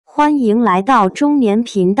欢迎来到中年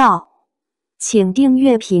频道，请订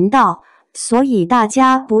阅频道，所以大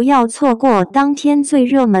家不要错过当天最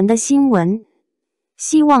热门的新闻。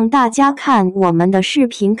希望大家看我们的视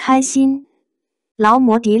频开心。劳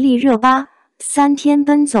模迪丽热巴3天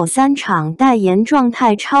奔走3场代言状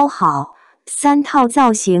态超好，3套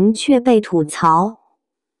造型却被吐槽。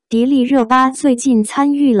迪丽热巴最近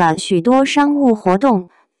参与了许多商务活动，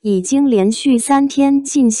已经连续3天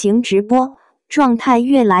进行直播，状态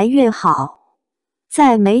越来越好。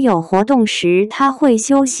在没有活动时她会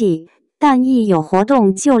休息，但一有活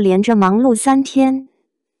动就连着忙碌3天。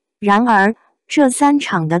然而，这3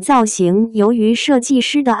场的造型由于设计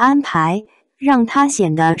师的安排，让她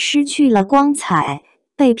显得失去了光彩，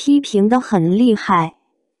被批评得很厉害。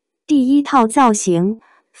第一套造型，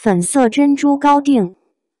粉色珍珠高定。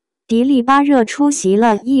迪丽巴热出席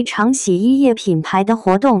了一场洗衣液品牌的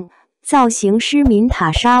活动，造型师敏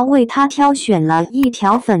塔莎为她挑选了一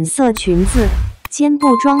条粉色裙子，肩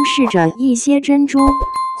部装饰着一些珍珠，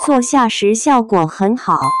坐下时效果很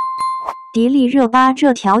好。迪丽热巴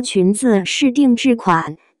这条裙子是定制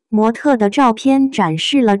款，模特的照片展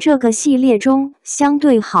示了这个系列中相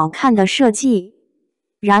对好看的设计。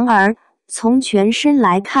然而，从全身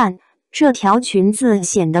来看，这条裙子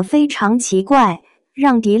显得非常奇怪，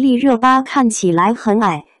让迪丽热巴看起来很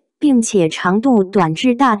矮，并且长度短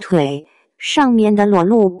至大腿，上面的裸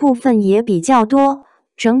露部分也比较多，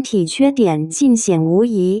整体缺点尽显无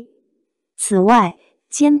疑。此外，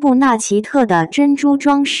肩部那奇特的珍珠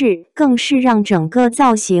装饰更是让整个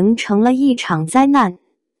造型成了一场灾难。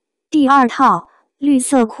第二套，绿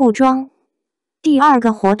色裤装。第二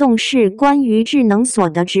个活动是关于智能锁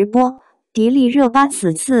的直播，迪丽热巴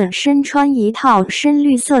此次身穿一套深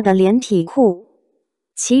绿色的连体裤。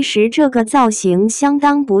其实这个造型相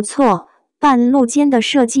当不错，半露肩的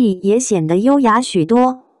设计也显得优雅许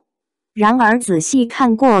多。然而仔细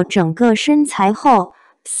看过整个身材后，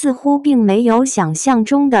似乎并没有想象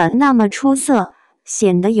中的那么出色，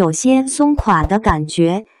显得有些松垮的感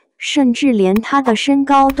觉，甚至连她的身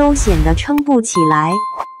高都显得撑不起来。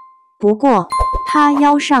不过，她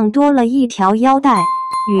腰上多了一条腰带，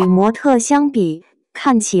与模特相比，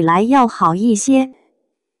看起来要好一些。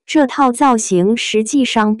这套造型实际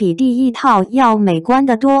上比第一套要美观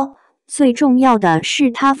得多，最重要的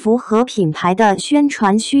是它符合品牌的宣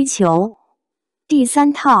传需求。第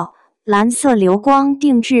三套，蓝色流光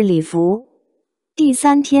定制礼服。第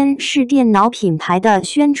3天是电脑品牌的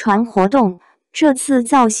宣传活动，这次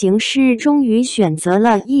造型师终于选择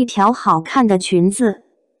了一条好看的裙子。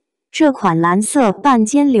这款蓝色半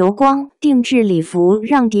肩流光定制礼服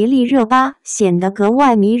让迪丽热巴显得格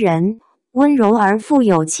外迷人，温柔而富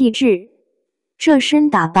有气质。这身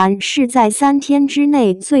打扮是在3天之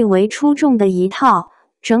内最为出众的一套，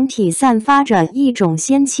整体散发着一种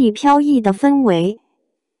仙气飘逸的氛围。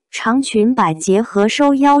长裙摆结合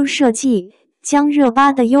收腰设计，将热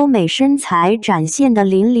巴的优美身材展现得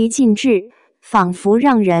淋漓尽致，仿佛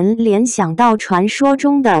让人联想到传说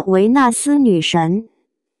中的维纳斯女神。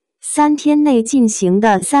3天内进行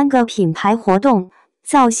的3个品牌活动，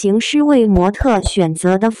造型师为模特选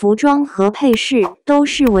择的服装和配饰都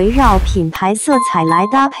是围绕品牌色彩来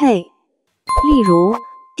搭配。例如，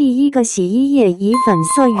第一个洗衣液以粉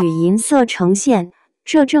色与银色呈现，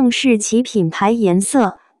这正是其品牌颜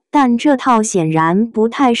色，但这套显然不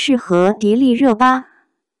太适合迪丽热巴。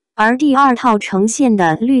而第二套呈现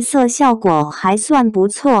的绿色效果还算不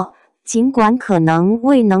错，尽管可能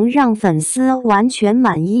未能让粉丝完全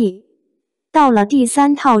满意。到了第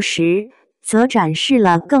3套时，则展示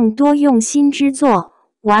了更多用心之作，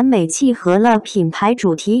完美契合了品牌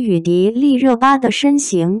主题与迪丽热巴的身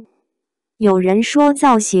形。有人说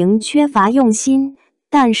造型缺乏用心，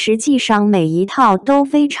但实际上每一套都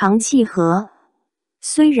非常契合。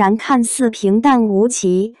虽然看似平淡无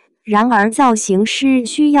奇，然而造型师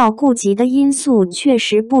需要顾及的因素确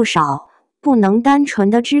实不少，不能单纯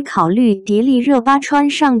的只考虑迪丽热巴穿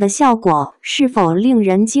上的效果是否令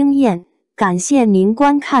人惊艳。感谢您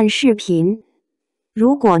观看视频。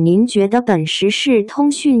如果您觉得本时事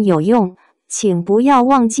通讯有用，请不要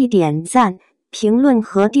忘记点赞、评论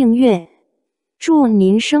和订阅。祝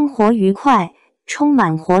您生活愉快，充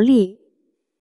满活力。